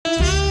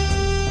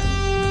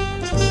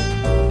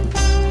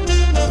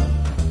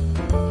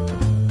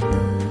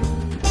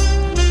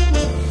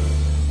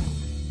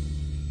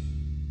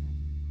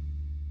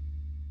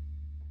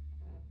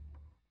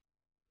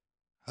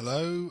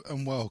Hello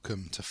and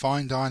welcome to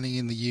Fine Dining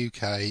in the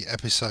UK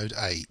Episode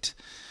 8,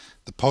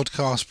 the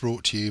podcast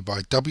brought to you by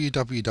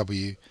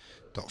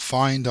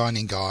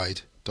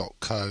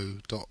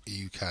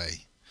www.finediningguide.co.uk.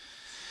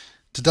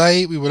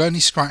 Today we will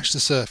only scratch the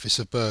surface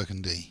of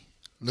Burgundy,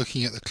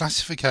 looking at the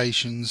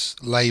classifications,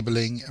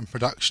 labelling and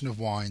production of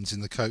wines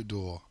in the Côte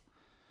d'Or.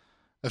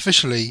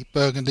 Officially,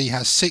 Burgundy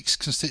has 6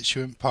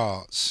 constituent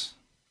parts: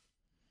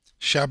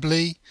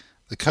 Chablis,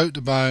 the Côte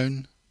de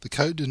Beaune, the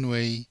Côte de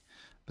Nuits,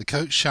 the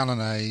Côte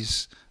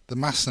Chalonnaise, the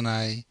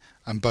Massenet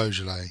and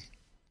Beaujolais.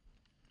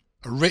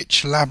 A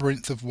rich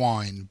labyrinth of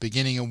wine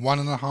beginning a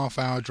 1.5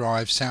 hour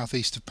drive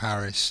southeast of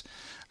Paris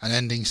and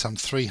ending some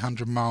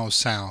 300 miles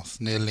south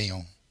near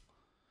Lyon.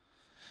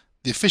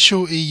 The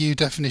official EU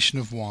definition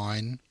of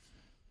wine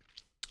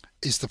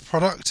is the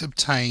product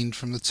obtained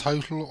from the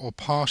total or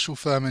partial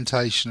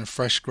fermentation of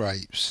fresh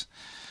grapes,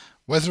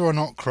 whether or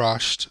not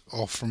crushed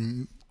or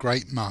from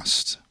grape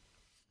must.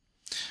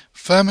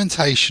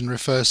 Fermentation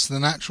refers to the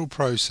natural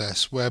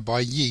process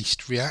whereby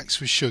yeast reacts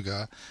with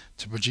sugar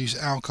to produce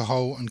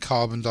alcohol and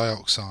carbon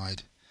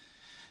dioxide.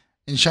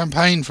 In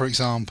champagne, for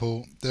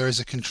example, there is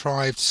a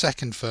contrived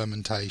second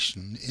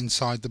fermentation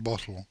inside the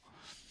bottle,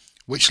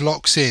 which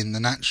locks in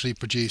the naturally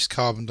produced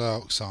carbon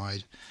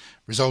dioxide,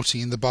 resulting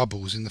in the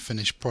bubbles in the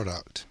finished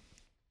product.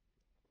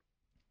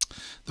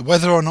 The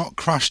whether or not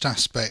crushed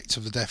aspect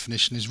of the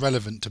definition is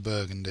relevant to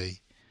Burgundy,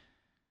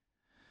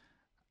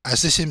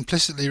 as this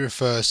implicitly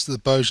refers to the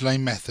Beaujolais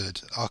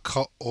method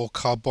or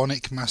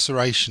carbonic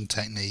maceration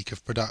technique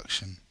of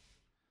production.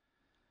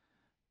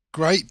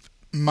 Grape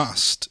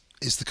must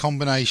is the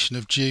combination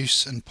of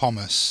juice and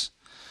pomace.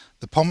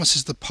 The pomace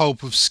is the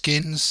pulp of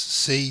skins,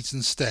 seeds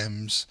and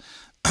stems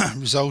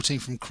resulting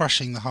from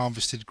crushing the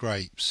harvested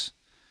grapes.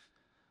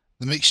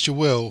 The mixture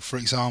will, for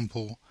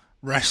example,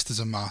 rest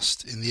as a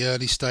must in the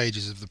early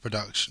stages of the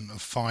production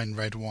of fine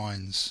red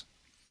wines.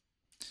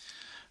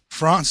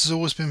 France has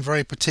always been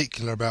very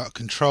particular about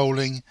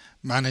controlling,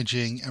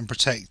 managing and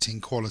protecting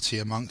quality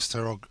amongst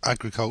her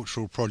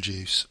agricultural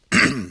produce.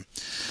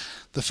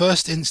 The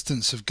first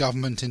instance of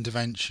government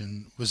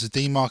intervention was the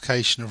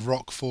demarcation of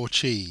Roquefort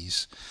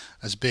cheese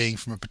as being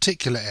from a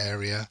particular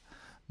area,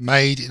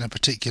 made in a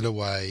particular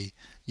way,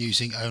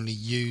 using only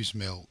ewe's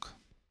milk.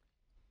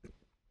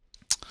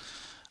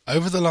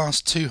 Over the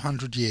last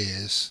 200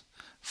 years,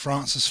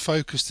 France has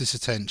focused its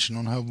attention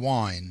on her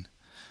wine,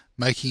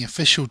 making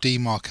official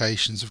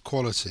demarcations of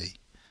quality,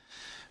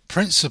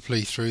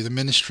 principally through the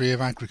Ministry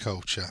of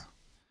Agriculture.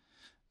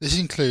 This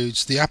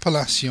includes the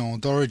Appellation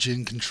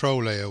d'Origine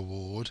Contrôlée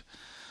Award,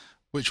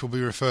 which will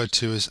be referred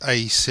to as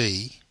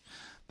AC,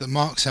 that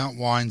marks out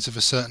wines of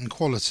a certain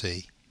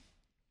quality.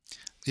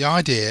 The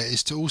idea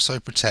is to also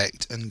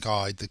protect and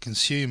guide the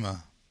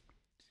consumer.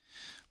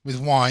 With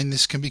wine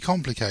this can be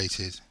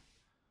complicated.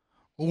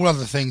 All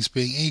other things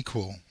being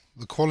equal,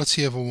 the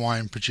quality of a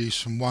wine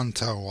produced from one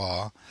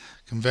terroir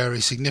can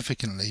vary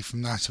significantly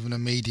from that of an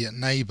immediate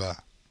neighbour.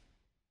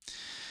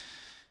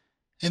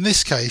 In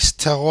this case,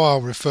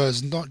 terroir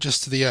refers not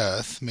just to the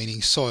earth,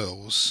 meaning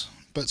soils,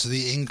 but to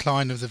the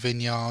incline of the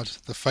vineyard,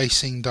 the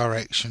facing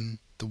direction,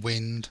 the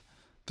wind,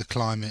 the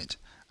climate,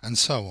 and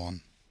so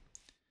on.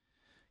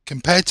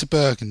 Compared to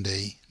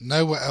Burgundy,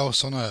 nowhere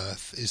else on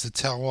earth is the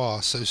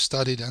terroir so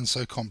studied and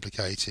so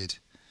complicated.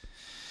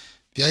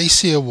 The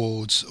AC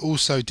awards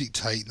also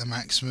dictate the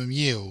maximum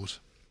yield.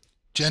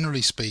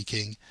 Generally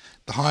speaking,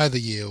 the higher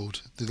the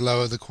yield, the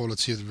lower the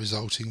quality of the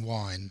resulting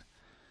wine.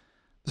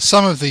 The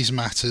sum of these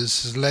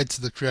matters has led to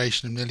the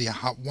creation of nearly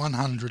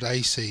 100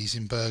 ACs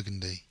in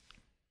Burgundy.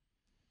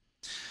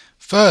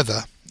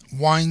 Further,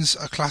 wines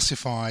are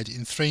classified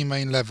in 3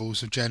 main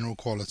levels of general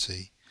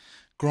quality: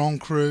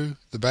 Grand Cru,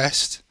 the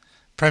best;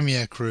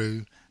 Premier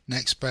Cru,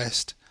 next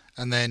best;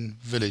 and then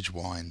village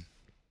wine.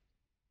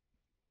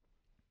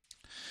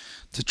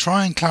 To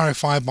try and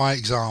clarify by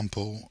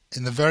example,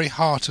 in the very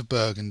heart of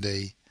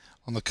Burgundy,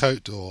 on the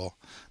Côte d'Or,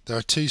 there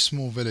are 2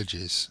 small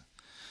villages.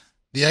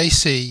 The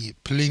AC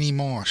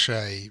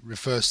Pligny-Montrachet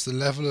refers to the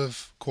level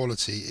of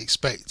quality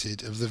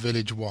expected of the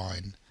village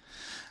wine.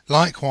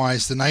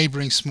 Likewise, the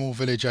neighbouring small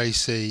village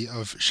AC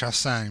of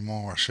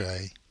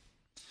Chassagne-Montrachet.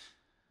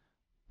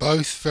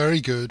 Both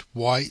very good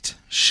white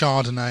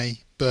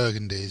Chardonnay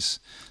Burgundies,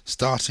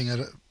 starting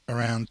at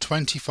around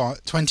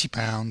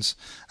 £20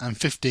 and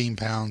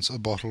 £15 a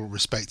bottle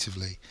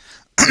respectively.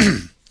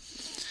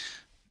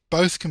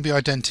 Both can be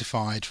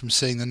identified from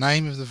seeing the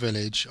name of the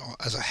village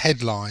as a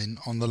headline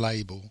on the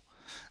label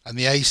and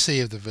the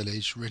AC of the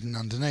village written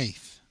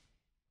underneath.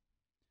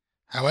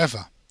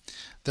 However,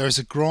 there is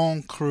a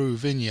Grand Cru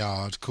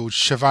vineyard called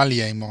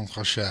Chevalier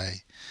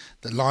Montrachet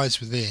that lies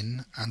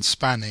within and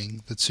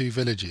spanning the 2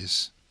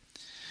 villages.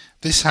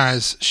 This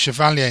has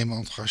Chevalier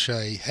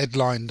Montrachet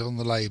headlined on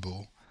the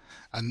label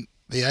and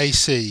the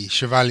AC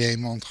Chevalier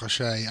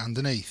Montrachet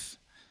underneath.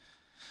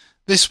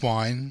 This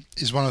wine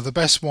is one of the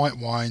best white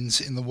wines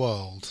in the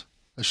world,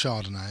 a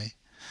Chardonnay,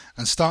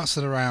 and starts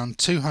at around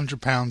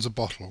 £200 a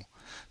bottle,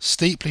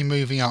 steeply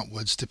moving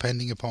upwards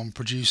depending upon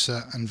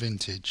producer and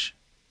vintage.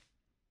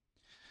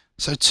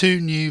 So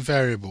 2 new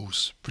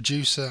variables,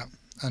 producer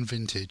and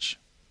vintage.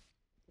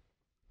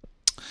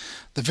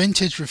 The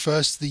vintage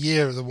refers to the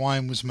year the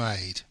wine was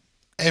made.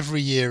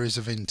 Every year is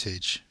a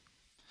vintage,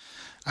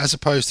 as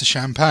opposed to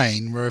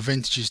champagne, where a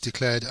vintage is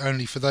declared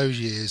only for those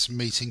years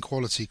meeting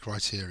quality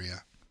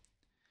criteria.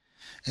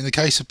 In the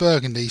case of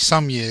Burgundy,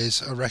 some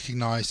years are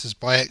recognised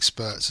by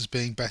experts as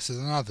being better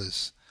than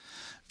others.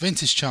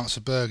 Vintage charts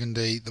of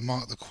Burgundy that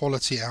mark the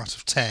quality out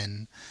of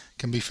 10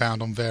 can be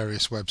found on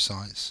various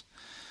websites.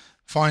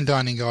 Fine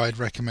Dining Guide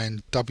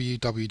recommend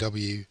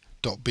www.bbr.com.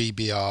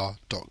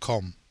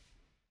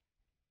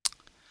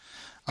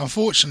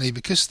 Unfortunately,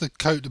 because the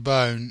Côte de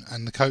Beaune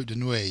and the Côte de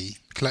Nuits,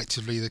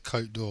 collectively the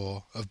Côte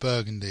d'Or of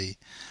Burgundy,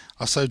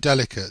 are so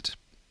delicate,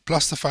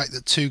 plus the fact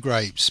that two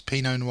grapes,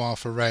 Pinot Noir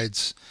for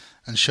reds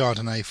and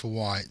Chardonnay for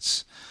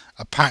whites,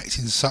 are packed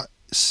into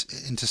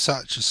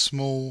such a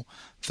small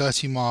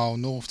 30-mile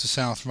north to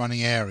south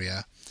running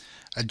area,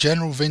 a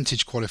general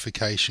vintage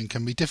qualification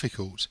can be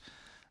difficult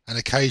and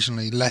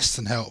occasionally less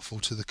than helpful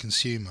to the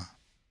consumer.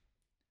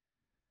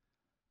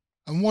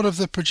 And what of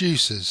the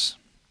producers?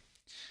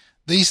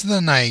 These are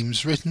the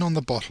names written on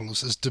the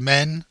bottles as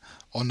Domaine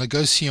or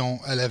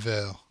Négociant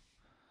Éleveur.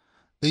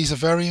 These are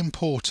very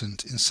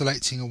important in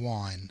selecting a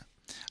wine,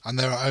 and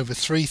there are over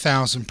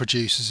 3,000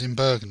 producers in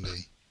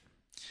Burgundy.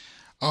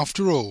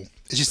 After all,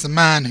 it is the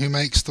man who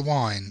makes the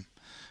wine.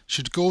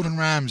 Should Gordon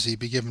Ramsay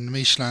be given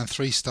Michelin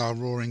 3-star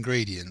raw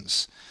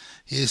ingredients,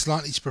 he is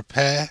likely to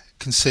prepare,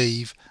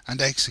 conceive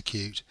and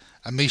execute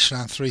a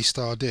Michelin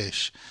 3-star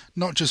dish,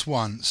 not just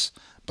once,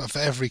 but for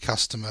every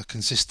customer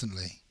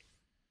consistently.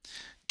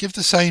 Give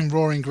the same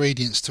raw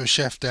ingredients to a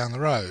chef down the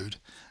road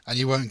and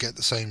you won't get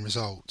the same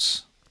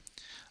results.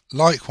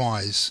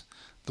 Likewise,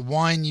 the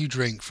wine you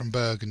drink from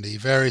Burgundy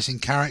varies in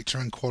character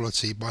and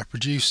quality by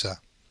producer.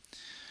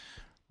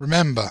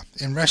 Remember,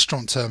 in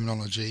restaurant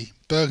terminology,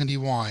 Burgundy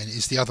wine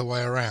is the other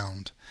way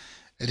around.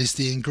 It is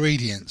the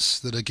ingredients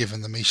that are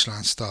given the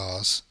Michelin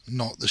stars,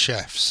 not the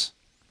chefs.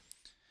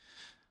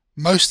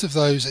 Most of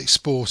those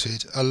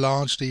exported are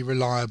largely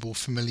reliable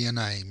familiar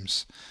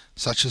names,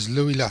 such as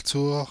Louis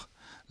Latour,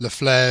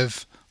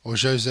 Leflaive or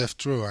Joseph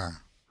Drouhin.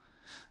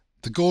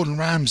 The Gordon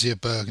Ramsay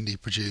of Burgundy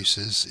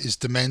producers is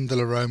Domaine de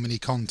la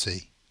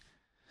Romanée-Conti.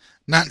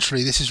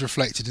 Naturally, this is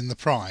reflected in the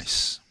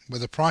price, where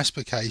the price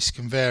per case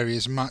can vary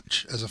as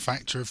much as a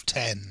factor of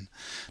 10,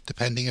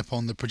 depending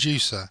upon the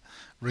producer,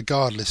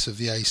 regardless of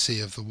the AC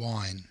of the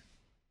wine.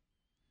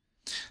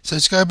 So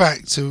to go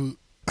back to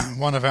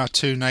one of our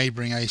two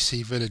neighbouring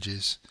AC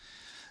villages,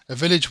 a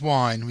village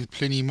wine with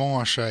Pliny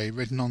Montrachet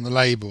written on the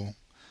label,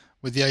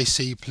 with the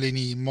AC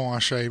Pliny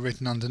Montrachet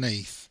written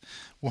underneath,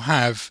 will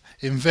have,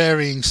 in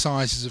varying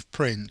sizes of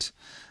print,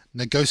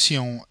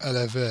 Négociant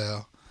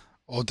Éleveur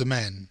or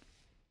Domaine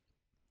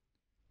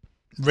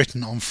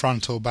written on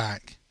front or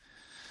back.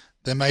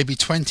 There may be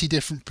 20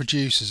 different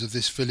producers of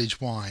this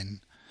village wine,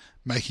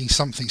 making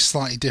something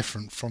slightly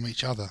different from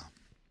each other.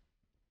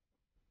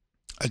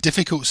 A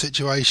difficult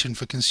situation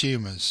for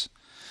consumers,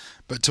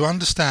 but to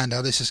understand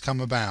how this has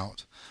come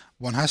about,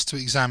 one has to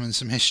examine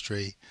some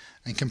history,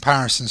 and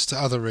comparisons to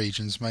other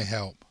regions may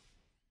help.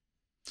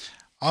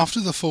 After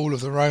the fall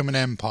of the Roman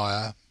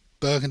Empire,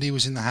 Burgundy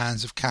was in the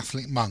hands of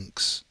Catholic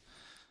monks.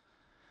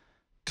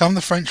 Come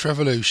the French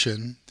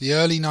Revolution, the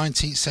early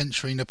 19th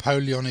century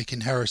Napoleonic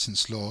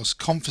inheritance laws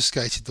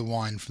confiscated the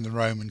wine from the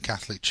Roman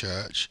Catholic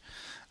Church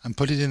and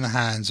put it in the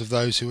hands of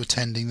those who were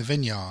tending the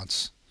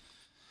vineyards.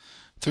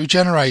 Through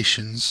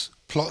generations,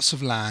 plots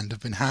of land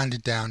have been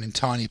handed down in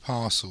tiny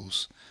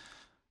parcels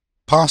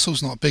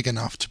not big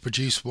enough to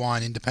produce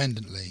wine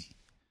independently.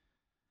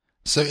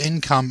 So in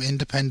come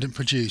independent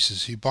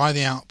producers who buy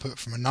the output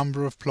from a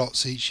number of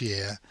plots each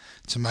year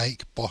to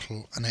make,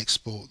 bottle and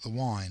export the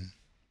wine.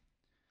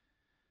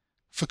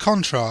 For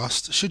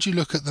contrast, should you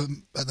look at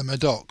the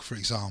Medoc, for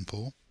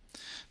example,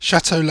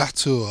 Château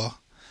Latour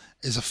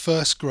is a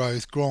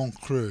first-growth Grand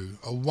Cru,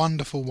 a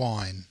wonderful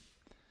wine.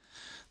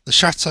 The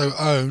chateau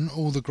own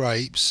all the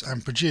grapes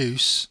and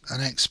produce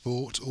and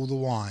export all the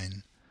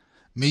wine,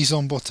 mise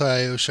en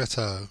bouteille au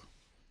chateau.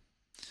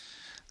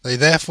 They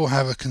therefore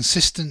have a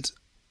consistent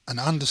and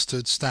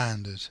understood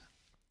standard.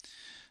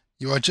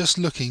 You are just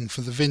looking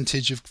for the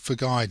vintage for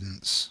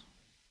guidance.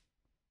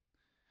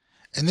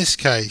 In this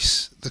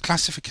case, the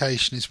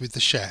classification is with the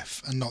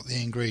chef and not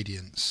the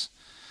ingredients.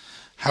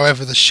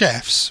 However, the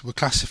chefs were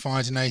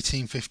classified in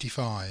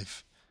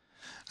 1855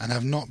 and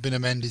have not been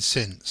amended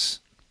since.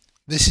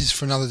 This is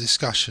for another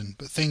discussion,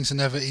 but things are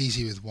never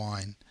easy with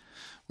wine.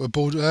 Were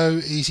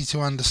Bordeaux easy to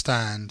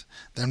understand,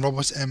 then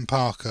Robert M.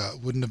 Parker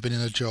wouldn't have been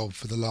in a job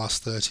for the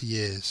last 30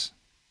 years.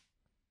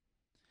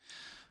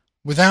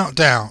 Without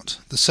doubt,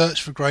 the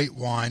search for great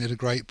wine at a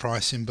great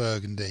price in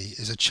Burgundy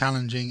is a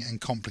challenging and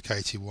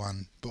complicated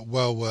one, but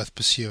well worth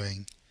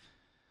pursuing.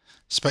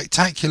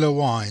 Spectacular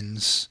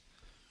wines,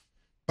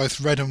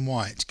 both red and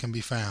white, can be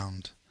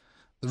found.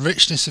 The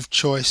richness of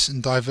choice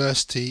and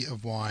diversity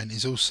of wine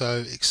is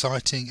also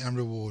exciting and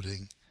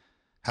rewarding.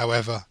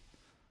 However,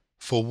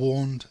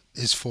 forewarned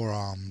is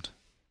forearmed.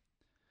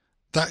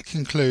 That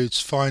concludes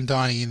Fine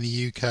Dining in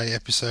the UK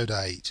episode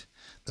 8.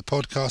 the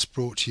podcast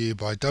brought to you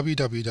by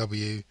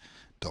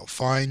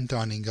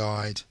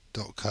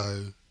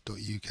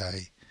www.finediningguide.co.uk.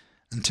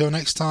 Until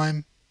next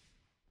time,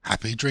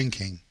 happy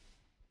drinking.